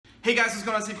Hey guys, what's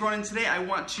going on? It's Cronin. Today I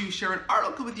want to share an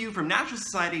article with you from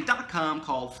naturalsociety.com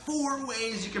called 4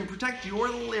 Ways You Can Protect Your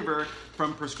Liver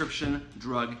from Prescription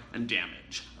Drug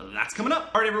Damage. That's coming up.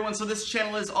 Alright everyone, so this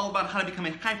channel is all about how to become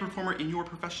a high performer in your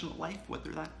professional life, whether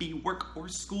that be work or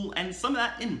school, and some of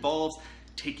that involves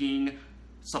taking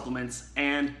supplements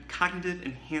and cognitive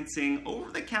enhancing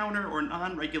over-the-counter or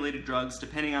non-regulated drugs,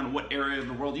 depending on what area of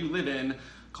the world you live in,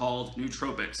 called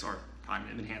nootropics or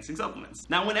cognitive enhancing supplements.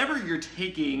 Now, whenever you're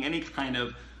taking any kind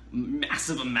of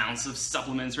massive amounts of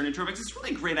supplements or nootropics, it's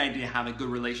really a great idea to have a good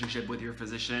relationship with your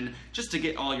physician just to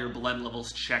get all your blood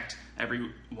levels checked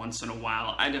every once in a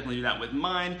while. I definitely do that with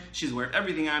mine. She's aware of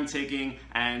everything I'm taking,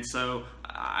 and so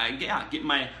I get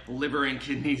my liver and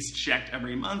kidneys checked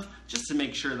every month just to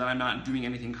make sure that I'm not doing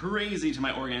anything crazy to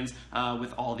my organs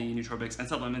with all the nootropics and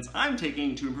supplements I'm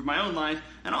taking to improve my own life,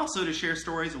 and also to share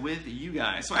stories with you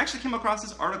guys. So I actually came across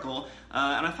this article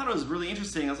and I thought it was really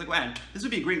interesting. I was like, man, this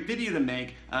would be a great video to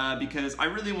make because I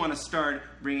really want to start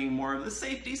bringing more of the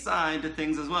safety side to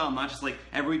things as well. Not just like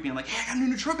every week being like, hey, I got a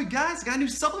new nootropic, guys, I got a new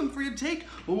supplement for you to take.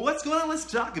 Well, what's going on? Let's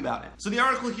talk about it. So the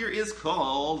article here is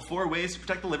called 4 Ways to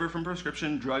Protect the Liver from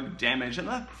Prescription Drug Damage. And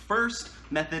the first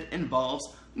method involves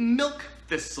milk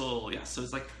thistle. Yeah, so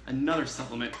it's like another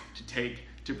supplement to take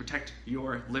to protect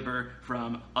your liver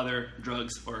from other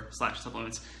drugs or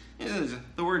supplements.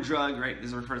 The word drug, right,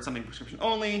 is referred to something prescription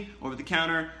only, over the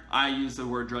counter. I use the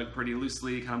word drug pretty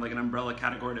loosely, kind of like an umbrella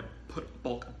category to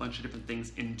bulk a bunch of different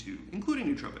things into,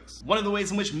 including nootropics. One of the ways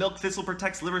in which milk thistle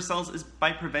protects liver cells is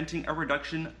by preventing a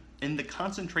reduction in the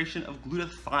concentration of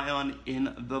glutathione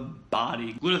in the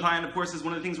body. Glutathione, of course, is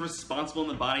one of the things responsible in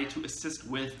the body to assist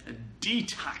with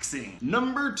detoxing.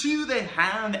 Number 2, they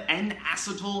have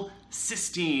N-acetyl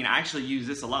cysteine. I actually use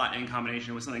this a lot in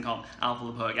combination with something called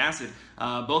alpha-lipoic acid.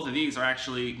 Both of these are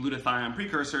actually glutathione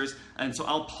precursors, and so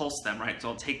I'll pulse them, right? So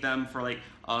I'll take them for like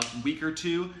a week or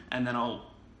 2, and then I'll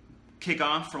kick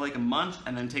off for like a month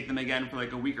and then take them again for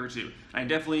like a week or 2. I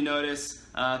definitely notice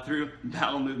through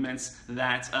bowel movements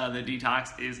that the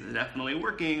detox is definitely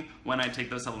working when I take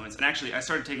those supplements. And actually, I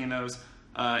started taking those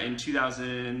in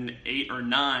 2008 or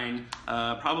 9,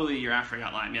 probably a year after I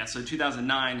got Lyme. Yeah, so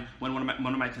 2009, when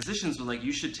one of my physicians was like,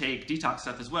 you should take detox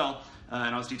stuff as well.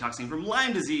 And I was detoxing from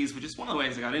Lyme disease, which is one of the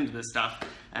ways I got into this stuff,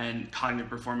 and cognitive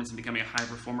performance and becoming a high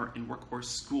performer in work or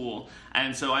school.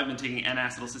 And so I've been taking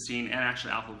N-acetylcysteine and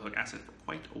actually alpha-lipoic acid for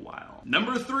quite a while.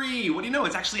 Number 3, what do you know?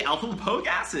 It's actually alpha-lipoic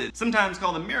acid. Sometimes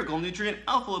called the miracle nutrient,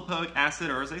 alpha-lipoic acid,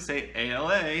 or as they say,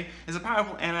 ALA, is a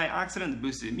powerful antioxidant that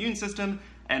boosts the immune system,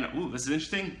 and ooh, this is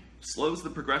interesting, slows the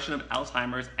progression of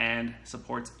Alzheimer's and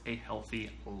supports a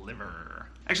healthy liver.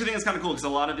 I actually think it's kind of cool because a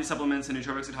lot of these supplements and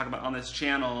nootropics we talk about on this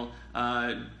channel,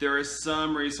 there is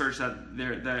some research that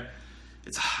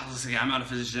I'm not a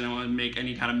physician, I don't want to make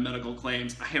any kind of medical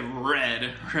claims. I have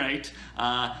read, right,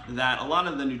 that a lot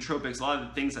of the nootropics, a lot of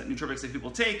the things that nootropics that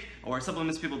people take or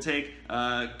supplements people take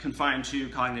confined to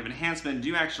cognitive enhancement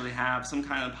do actually have some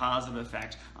kind of positive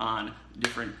effect on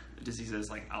different diseases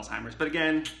like Alzheimer's. But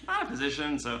again, not a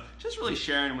physician, so just really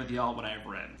sharing with y'all what I've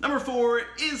read. Number 4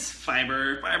 is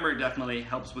fiber. Fiber definitely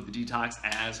helps with the detox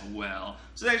as well.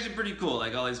 So it's actually pretty cool,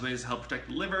 like all these ways to help protect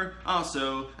the liver,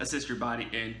 also assist your body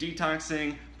in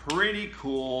detoxing. Pretty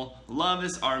cool. Love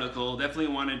this article.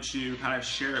 Definitely wanted to kind of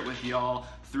share it with y'all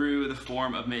through the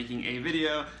form of making a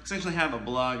video. Because I actually have a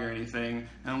blog or anything,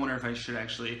 and I wonder if I should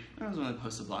actually, I was going to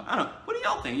post a blog. I don't know, what do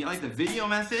y'all think? You like the video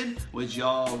method? Would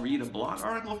y'all read a blog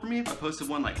article for me if I posted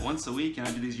one like once a week and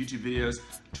I do these YouTube videos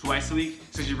twice a week?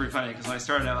 It's actually pretty funny because when I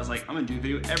started I was like, I'm gonna do a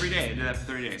video every day. I did that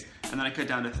for 30 days. And then I cut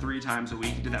down to 3 times a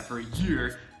week. I did that for a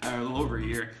year, or a little over a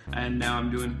year. And now I'm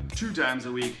doing 2 times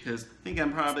a week because I think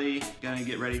I'm probably gonna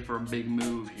get ready for a big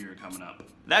move here coming up.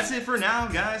 That's it for now,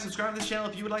 guys. Subscribe to this channel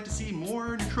if you would like to see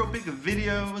more nootropic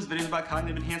videos about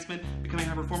cognitive enhancement, becoming a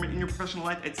high performer in your professional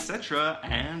life, etc.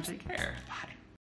 And take care. Bye.